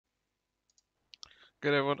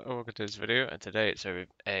Good everyone, and welcome to this video, and today it's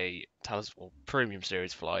a Talisman Premium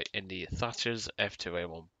Series flight in the Thach's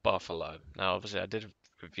F2A1 Buffalo. Now obviously I did a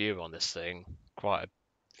review on this thing quite a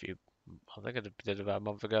few, I think I did about a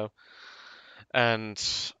month ago, and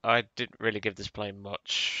I didn't really give this plane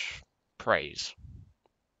much praise.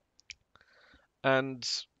 And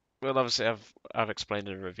well obviously I've explained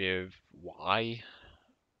in the review why,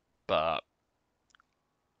 but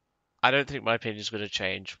I don't think my opinion is going to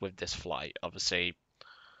change with this flight. Obviously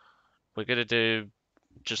we're going to do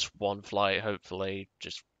just one flight, hopefully,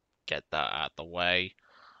 just get that out the way.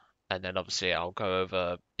 And then obviously I'll go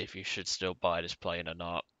over if you should still buy this plane or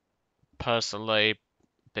not. Personally,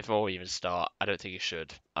 before we even start, I don't think you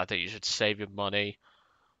should. I think you should save your money,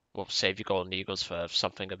 or save your Golden Eagles for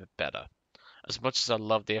something a bit better. As much as I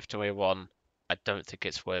love the F2A1, I don't think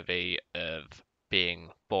it's worthy of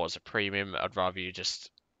being bought as a premium. I'd rather you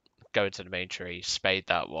just go into the main tree, spade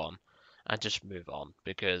that one, and just move on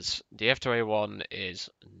because the F2A1 is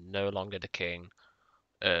no longer the king,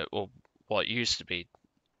 or what used to be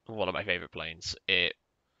one of my favorite planes.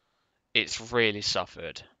 It's really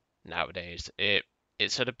suffered nowadays.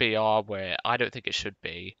 It's at a BR where I don't think it should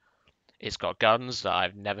be. It's got guns that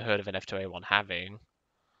I've never heard of an F2A1 having,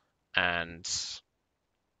 and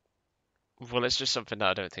well, it's just something that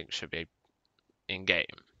I don't think should be in game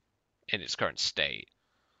in its current state.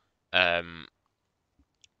 Um,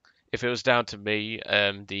 if it was down to me,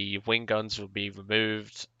 the wing guns would be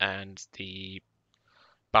removed and the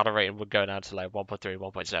battle rating would go down to like 1.3,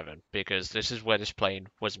 1.7 because this is where this plane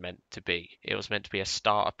was meant to be. It was meant to be a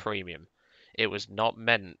starter premium. It was not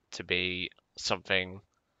meant to be something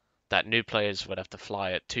that new players would have to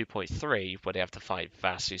fly at 2.3 where they have to fight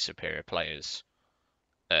vastly superior players.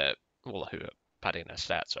 Uh, well, who are padding their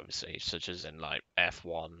stats, obviously, such as in like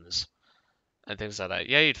F1s and things like that.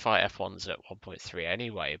 Yeah, you'd fight F1s at 1.3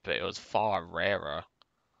 anyway, but it was far rarer.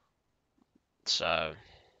 So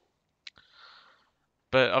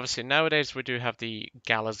but obviously nowadays we do have the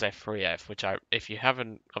Gala's F3F, which if you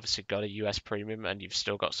haven't obviously got a US premium and you've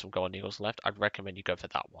still got some Golden Eagles left, I'd recommend you go for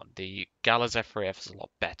that one. The Gala's F3F is a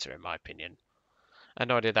lot better in my opinion. And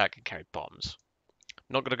no idea that can carry bombs.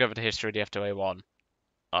 Not going to go over the history of the F2A1.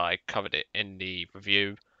 I covered it in the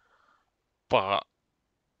review, but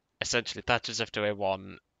essentially Thatcher's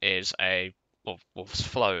F2A1 is was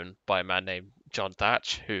flown by a man named John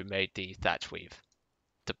Thach, who made the Thach Weave,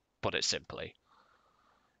 to put it simply.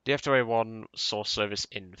 The F2A1 saw service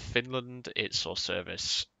in Finland. It saw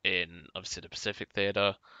service in obviously the Pacific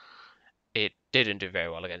Theater. It didn't do very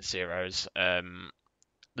well against Zeros. The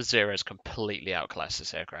Zeros completely outclassed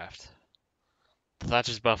this aircraft. The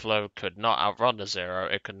Thatcher's Buffalo could not outrun the Zero,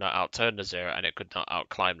 it could not outturn the Zero, and it could not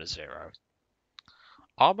outclimb the Zero.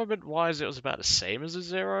 Armament-wise, it was about the same as the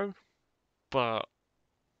Zero, but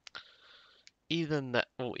even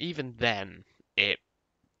then, it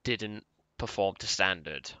didn't perform to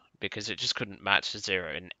standard because it just couldn't match the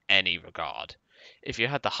Zero in any regard. If you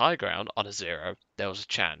had the high ground on a Zero, there was a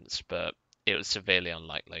chance, but it was severely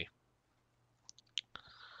unlikely.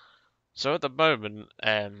 So at the moment,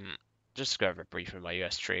 just to go over briefly my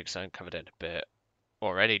US tree because I haven't covered it a bit,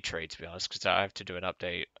 or any tree to be honest, because I have to do an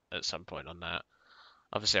update at some point on that.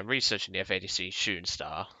 Obviously, I'm researching the F-80C Shooting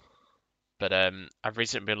Star, but I've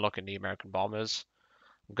recently been looking at the American bombers.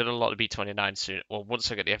 I'm gonna lot the B-29 soon. Well,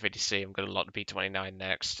 once I get the F-80C, I'm gonna lot the B-29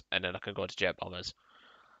 next, and then I can go to jet bombers.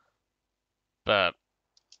 But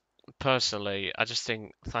personally, I just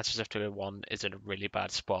think Thatcher's F201 is in a really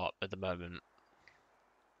bad spot at the moment.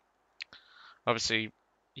 Obviously,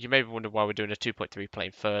 you may be wondering why we're doing a 2.3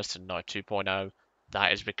 plane first and not 2.0.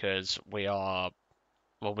 That is because we're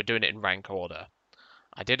doing it in rank order.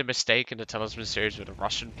 I did a mistake in the Talisman series with the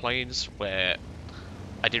Russian planes where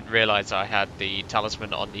I didn't realize I had the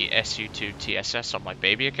Talisman on the SU2 TSS on my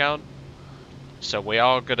baby account. So we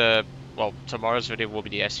are gonna, well, tomorrow's video will be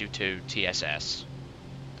the SU2 TSS.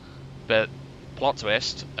 But plot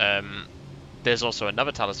twist, there's also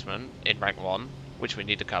another Talisman in rank 1, which we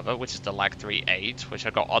need to cover, which is the Lag 3-8, which I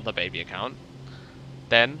got on the baby account.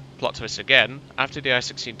 Then, plot twist again, after the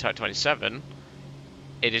I-16 Type 27,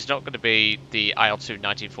 it is not going to be the IL-2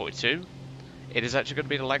 1942, it is actually going to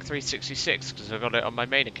be the Lag 366, because I got it on my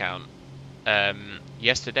main account.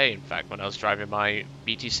 Yesterday, in fact, when I was driving my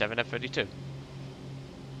BT7 F32.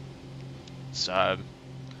 So,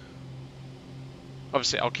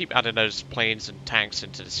 obviously, I'll keep adding those planes and tanks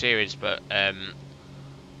into the series, but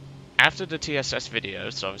after the TSS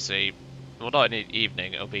video, so obviously, well, not in the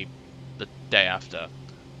evening, it'll be the day after,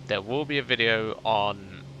 there will be a video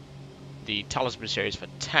on the Talisman series for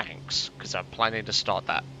tanks, because I'm planning to start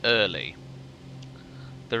that early.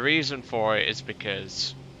 The reason for it is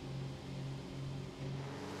because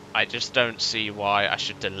I just don't see why I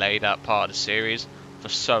should delay that part of the series for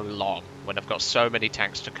so long when I've got so many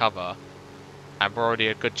tanks to cover and we're already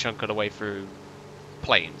a good chunk of the way through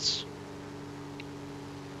planes.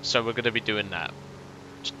 So we're going to be doing that,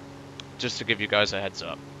 just to give you guys a heads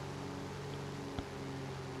up.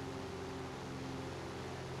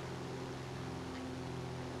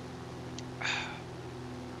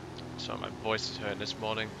 So my voice is hurting this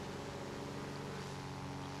morning.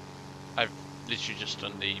 I've literally just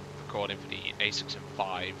done the recording for the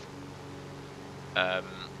A6M5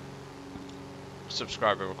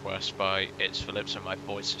 subscriber request by It's Phillips, and my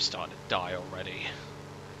voice is starting to die already.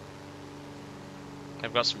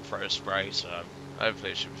 I've got some throat spray, so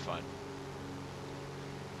hopefully it should be fine.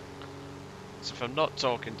 So if I'm not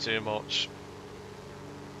talking too much,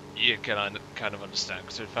 you can kind of understand,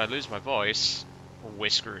 because if I lose my voice, we're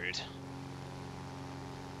screwed.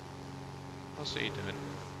 What's he doing?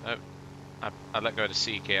 Oh, I let go of the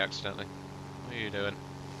C key accidentally. What are you doing?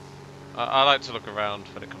 I like to look around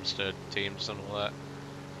when it comes to teams and all that.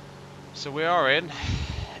 So we are in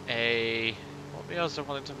a... what was a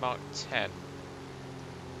Wellington Mark 10?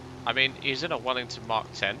 I mean, he's in a Wellington Mark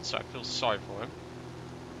 10, so I feel sorry for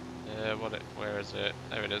him. Where is it?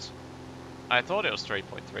 There it is. I thought it was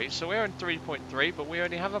 3.3, so we're in 3.3, but we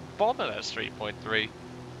only have a bomber that's 3.3.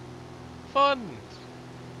 Fun!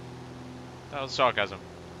 That was sarcasm.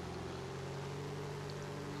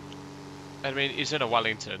 I mean, he's in a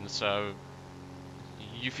Wellington, so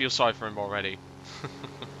you feel sorry for him already.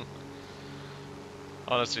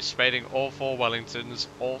 Honestly, spading all 4 Wellingtons,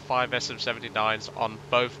 all 5 SM-79s on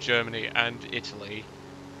both Germany and Italy.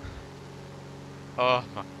 Oh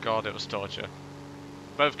my god, it was torture.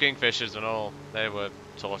 Both Kingfishers and all, they were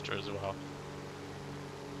torture as well.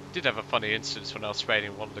 Did have a funny instance when I was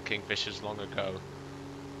spading one of the Kingfishers long ago,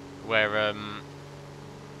 where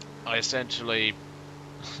I essentially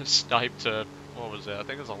sniped a, what was it, I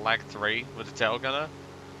think it was a Lag 3 with a tail gunner.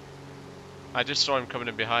 I just saw him coming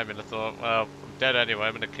in behind me and I thought, well, I'm dead anyway,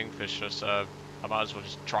 I'm in a Kingfisher, so I might as well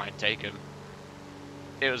just try and take him.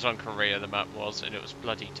 It was on Korea, the map was, and it was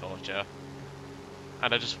bloody torture.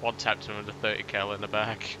 And I just one-tapped him with a 30 cal in the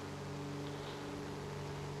back.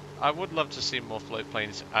 I would love to see more float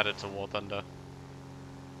planes added to War Thunder.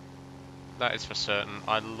 That is for certain.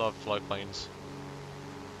 I love float planes.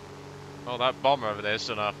 Oh, that bomber over there has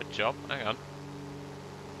done half a job. Hang on.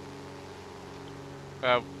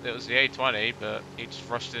 Well, it was the A-20, but he just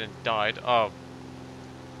rushed in and died. Oh.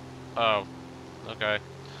 Oh. Okay.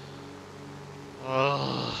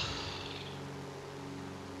 Oh.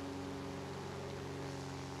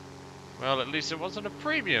 Well, at least it wasn't a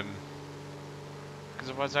premium. Because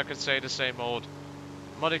otherwise I could say the same old,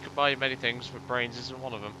 money could buy you many things, but brains isn't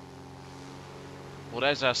one of them. Well,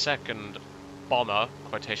 there's our second bomber,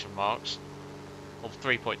 quotation marks, of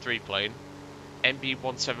 3.3 plane,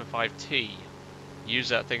 MB-175T. Use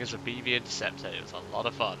that thing as a BV interceptor. It was a lot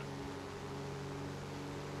of fun.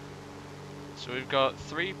 So we've got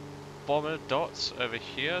 3 bomber dots over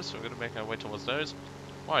here, so we're going to make our way towards those.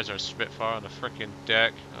 Why is there a Spitfire on the frickin'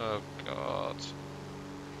 deck? Oh god.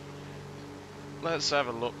 Let's have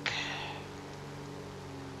a look.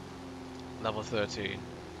 Level 13.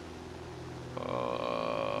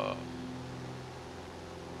 I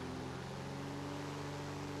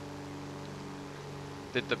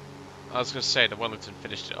was going to say the Wellington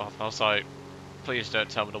finished it off. I was like, please don't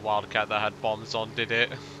tell me the Wildcat that had bombs on did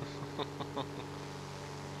it.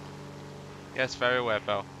 Yes, very well,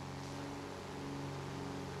 pal.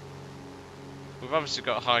 We've obviously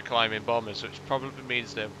got high climbing bombers, which probably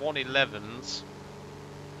means they're 111s,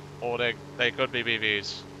 or they could be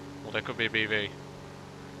BVs, or they could be BV.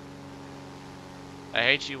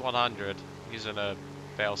 A HE-100, he's in a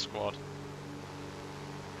Bale squad.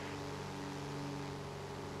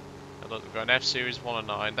 And look, we've got an F-Series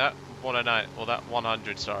 109. That 109, or that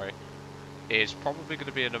 100, sorry, is probably going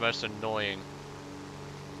to be the most annoying.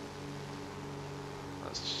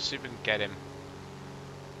 Let's just see if we can get him.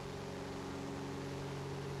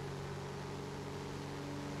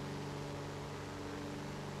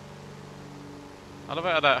 I love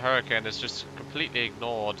how that Hurricane has just completely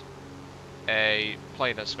ignored a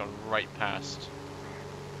plane that's gone right past.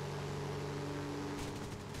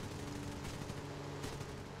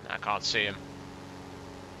 I can't see him.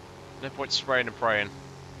 No point spraying and praying.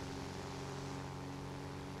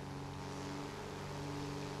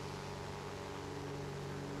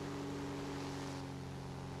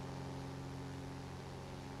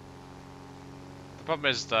 The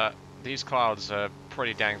problem is that these clouds are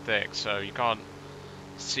pretty dang thick, so you can't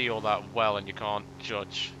see all that well and you can't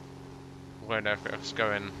judge where an aircraft's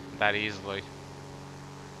going that easily.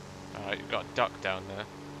 Alright, you've got a duck down there.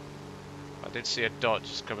 I did see a dot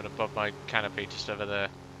just coming above my canopy just over there.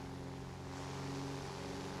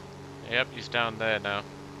 Yep, he's down there now.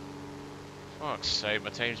 Fuck's sake, my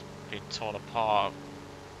team's been torn apart.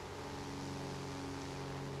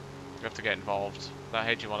 We have to get involved. That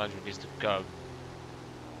HG100 needs to go.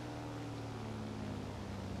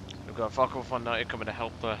 We've got a Focke-Wulf 190 coming to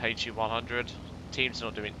help the HG100. Team's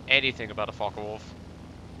not doing anything about a Focke-Wulf.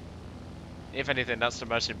 If anything, that's the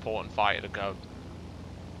most important fighter to go.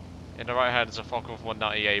 In the right hand is a Focke-Wulf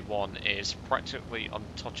 190A1 is practically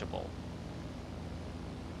untouchable.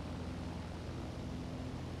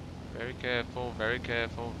 Very careful, very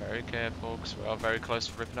careful, very careful, because we are very close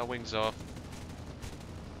to ripping our wings off.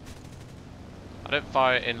 I don't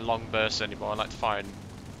fire in long bursts anymore, I like to fire in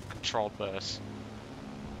controlled bursts.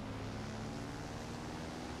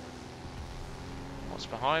 What's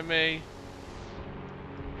behind me?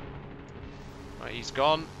 Right, he's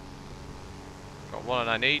gone. Got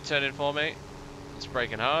 109E turning for me. It's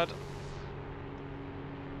braking hard.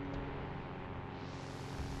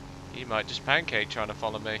 He might just pancake trying to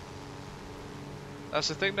follow me. That's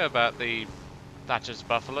the thing though about the Thatcher's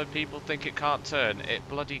Buffalo. People think it can't turn. It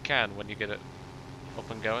bloody can when you get it up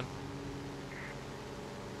and going.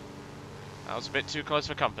 That was a bit too close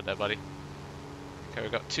for comfort there, buddy. Okay,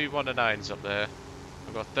 we've got two 109s up there.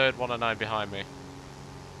 We've got a third 109 behind me.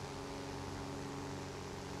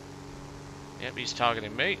 Yep, he's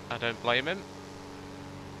targeting me. I don't blame him.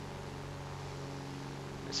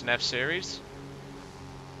 It's an F series.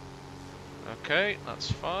 Okay, that's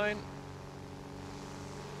fine.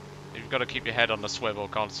 You've got to keep your head on the swivel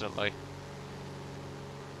constantly.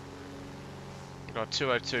 We've got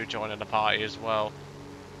 202 joining the party as well.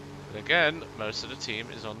 But again, most of the team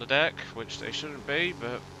is on the deck, which they shouldn't be,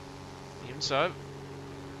 but even so.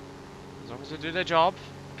 As long as they do their job.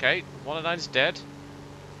 Okay, 109 is dead.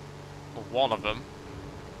 Or one of them.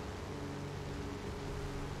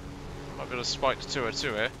 I might be able to spike the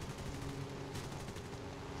 202 here.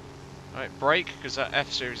 Alright, brake, because that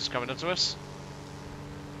F series is coming up to us.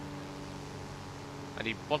 And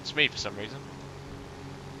he wants me for some reason.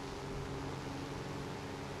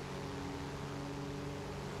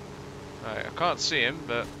 Alright, I can't see him,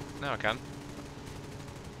 but now I can.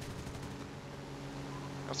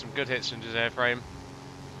 Got some good hits in his airframe.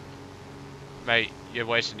 Mate, you're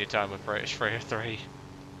wasting your time with British 303.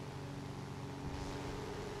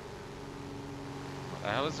 What the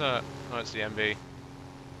hell is that? Oh, it's the MB.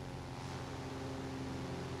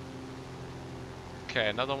 Okay,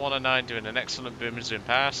 another 109 doing an excellent boom and zoom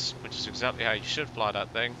pass, which is exactly how you should fly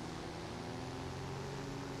that thing.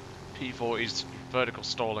 P40's vertical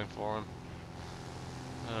stalling for him.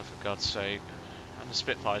 Oh, for God's sake. And the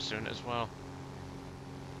Spitfire's doing it as well.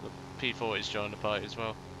 The P40's joining the party as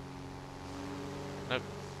well. Nope.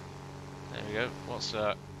 There we go. What's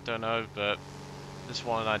that? Don't know, but this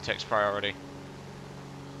 109 takes priority.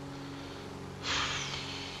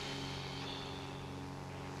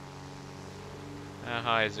 How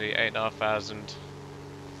high is he? 8,500.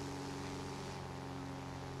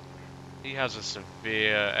 He has a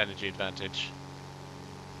severe energy advantage.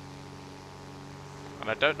 And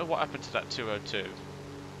I don't know what happened to that 202.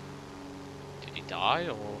 Did he die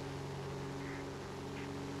or?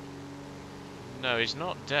 No, he's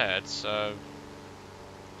not dead, so...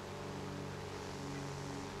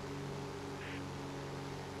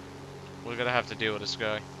 we're gonna have to deal with this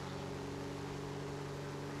guy.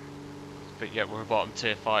 But yeah, we're a bottom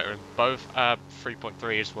tier fighter, and both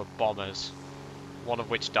 3.3s were bombers. One of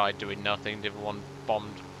which died doing nothing, the other one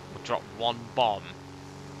dropped one bomb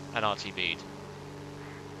and RTB'd.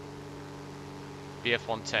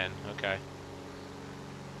 BF-110, okay.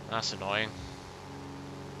 That's annoying.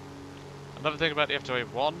 Another thing about the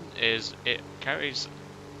F2A1 is it carries,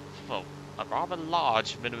 well, a rather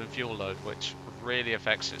large minimum fuel load, which really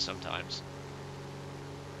affects it sometimes.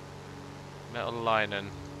 Metal lining.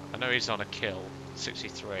 I know he's on a kill,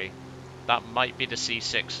 63. That might be the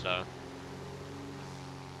C6 though.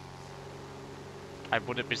 I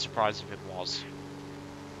wouldn't be surprised if it was.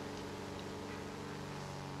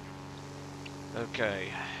 Okay.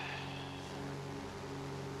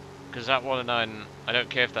 Because that 109, I don't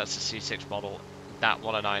care if that's the C6 model, that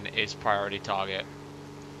 109 is priority target.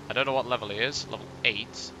 I don't know what level he is, level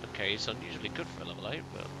 8. Okay, he's unusually good for a level 8,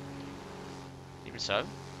 but even so,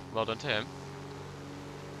 well done to him.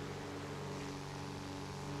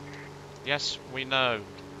 Yes, we know.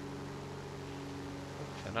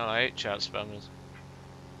 Okay, no, I hate chat spammers.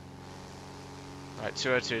 Right,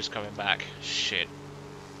 202 is coming back. Shit.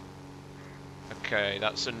 Okay,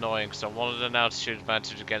 that's annoying because I wanted an altitude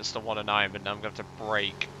advantage against the 109, but now I'm going to have to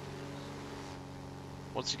brake.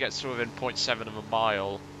 Once he gets to within 0.7 of a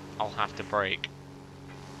mile, I'll have to brake.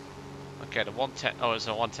 Okay, the 110. Oh, it's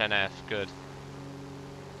a 110F. Good.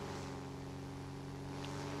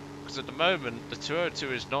 Because at the moment, the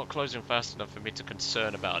 202 is not closing fast enough for me to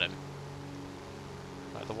concern about him.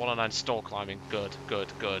 Right, the 109 stall climbing. Good, good,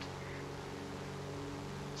 good.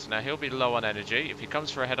 So now he'll be low on energy. If he comes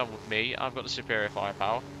for a head-on with me, I've got the superior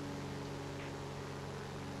firepower.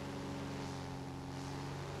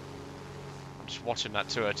 I'm just watching that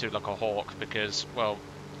 202 like a hawk because, well,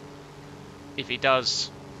 if he does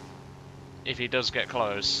get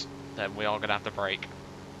close, then we are going to have to brake.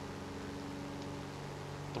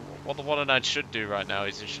 What the 109 should do right now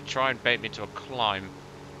is he should try and bait me to a climb,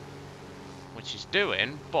 which he's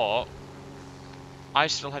doing, but I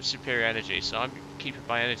still have superior energy, so I'm keeping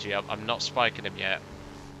my energy up. I'm not spiking him yet.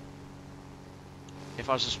 If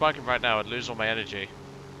I was to spike him right now, I'd lose all my energy.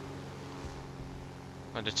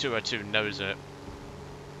 And the 202 knows it.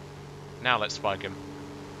 Now let's spike him.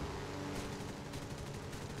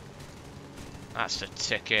 That's the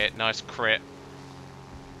ticket. Nice crit.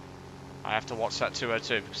 I have to watch that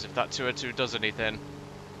 202, because if that 202 does anything,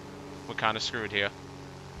 we're kind of screwed here.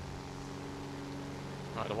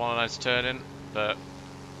 Right, the 109's turning, but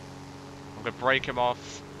I'm going to break him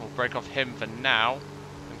off. I'll break off him for now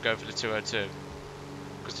and go for the 202.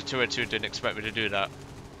 Because the 202 didn't expect me to do that.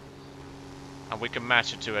 And we can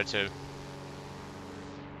match a 202.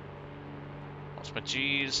 What's my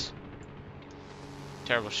G's?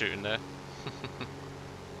 Terrible shooting there.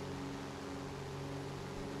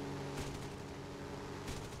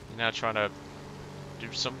 You're now trying to do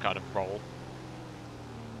some kind of roll.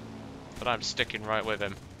 But I'm sticking right with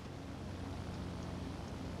him.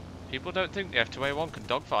 People don't think the F2A1 can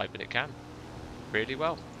dogfight, but it can. Really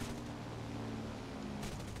well.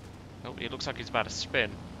 Oh, he looks like he's about to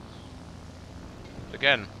spin. But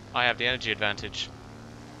again, I have the energy advantage.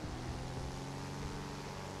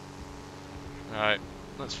 Alright,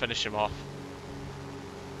 let's finish him off.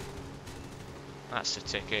 That's the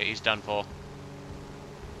ticket, he's done for.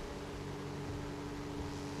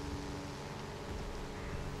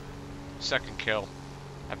 Second kill.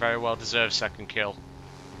 A very well deserved second kill.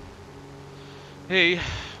 He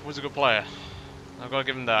was a good player. I've got to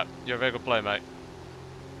give him that. You're a very good player, mate.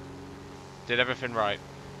 Did everything right.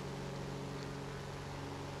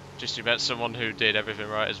 Just you met someone who did everything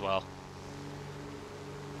right as well.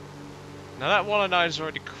 Now that 109 is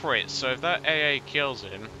already crit, so if that AA kills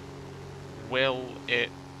him, will it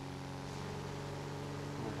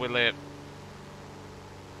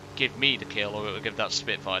give me the kill, or will it give that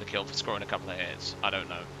Spitfire the kill for scoring a couple of hits? I don't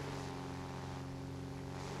know.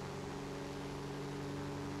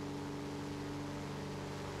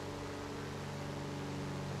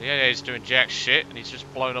 The AA is doing jack shit, and he's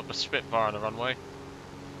just blown up a Spitfire on the runway.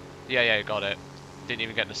 The AA got it. Didn't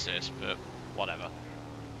even get an assist, but whatever.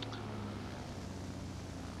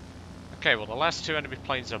 Okay, well the last two enemy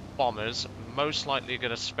planes are bombers, most likely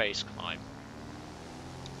going to space climb.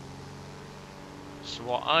 So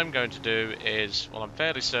what I'm going to do is, well, I'm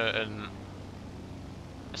fairly certain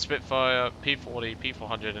a Spitfire, P40,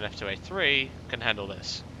 P400 and F2A3 can handle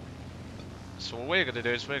this. So what we're going to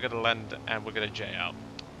do is we're going to land and we're going to J out,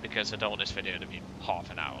 because I don't want this video to be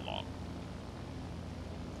half an hour long.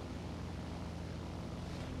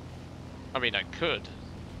 I mean, I could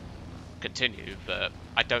continue, but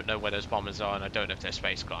I don't know where those bombers are and I don't know if they're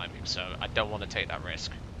space climbing, so I don't want to take that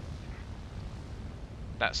risk.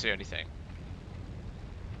 That's the only thing.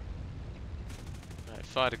 Right,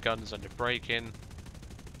 fire the guns under braking.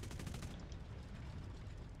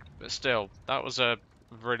 But still, that was a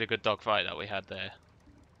really good dogfight that we had there.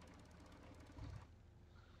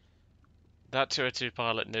 That 202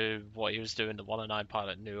 pilot knew what he was doing, the 109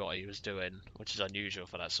 pilot knew what he was doing, which is unusual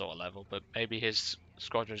for that sort of level, but maybe his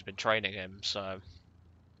squadron's been training him, so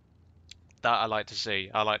that I like to see.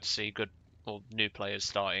 I like to see good, or new players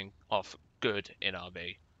starting off good in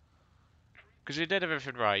RB. Because he did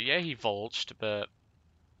everything right. Yeah, he vulged, but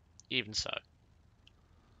even so.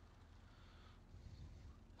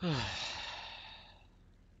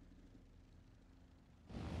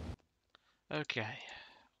 Okay.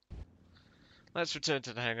 Let's return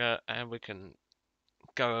to the hangar and we can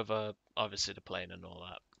go over, obviously, the plane and all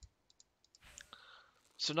that.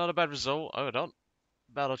 So not a bad result. Hold on.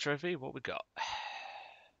 Battle trophy, what we got?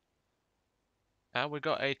 And we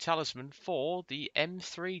got a talisman for the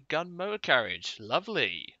M3 gun motor carriage.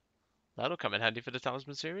 Lovely. That'll come in handy for the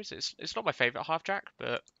talisman series. It's not my favourite half track,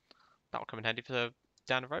 but that'll come in handy for the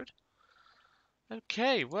down the road.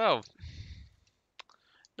 Okay, well,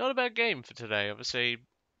 not a bad game for today. Obviously,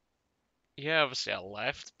 yeah, obviously I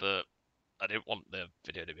left, but I didn't want the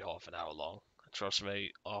video to be half an hour long. Trust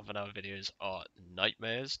me, half an hour videos are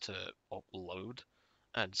nightmares to upload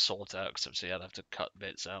and sort out because obviously I'd have to cut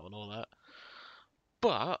bits out and all that.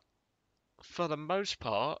 But for the most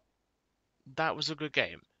part, that was a good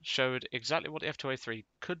game. Showed exactly what the F2A 3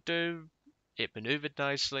 could do. It maneuvered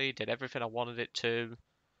nicely, did everything I wanted it to.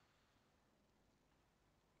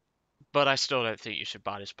 But I still don't think you should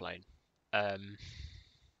buy this plane. Um,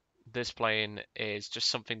 this plane is just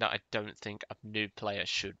something that I don't think a new player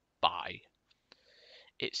should buy.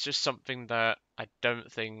 It's just something that I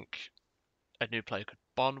don't think a new player could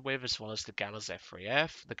bond with, as well as the Gala's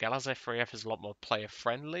F3F. The Gala's F3F is a lot more player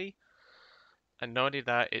friendly, and not only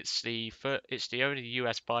that, it's the only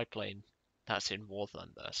US biplane that's in War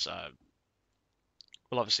Thunder. So,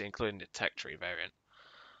 well, obviously including the Tech Tree variant,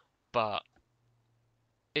 but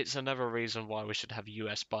it's another reason why we should have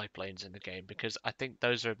US biplanes in the game because I think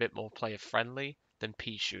those are a bit more player friendly than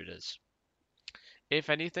pea shooters. If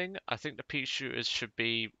anything, I think the pea shooters should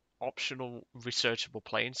be optional researchable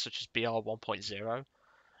planes such as BR 1.0,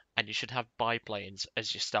 and you should have biplanes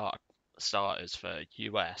as your starters for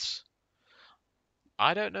US.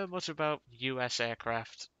 I don't know much about US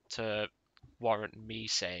aircraft to warrant me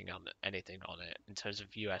saying on anything on it in terms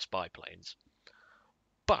of US biplanes.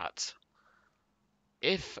 But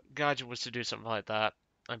if Gaijin was to do something like that,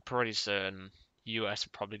 I'm pretty certain US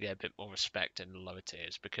would probably get a bit more respect in the lower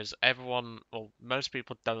tiers because everyone, well, most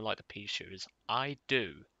people don't like the pea shooters. I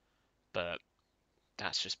do, but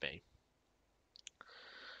that's just me.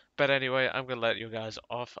 But anyway, I'm going to let you guys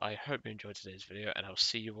off. I hope you enjoyed today's video, and I'll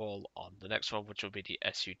see you all on the next one, which will be the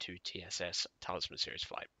SU2 TSS Talisman Series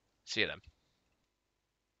flight. See you then.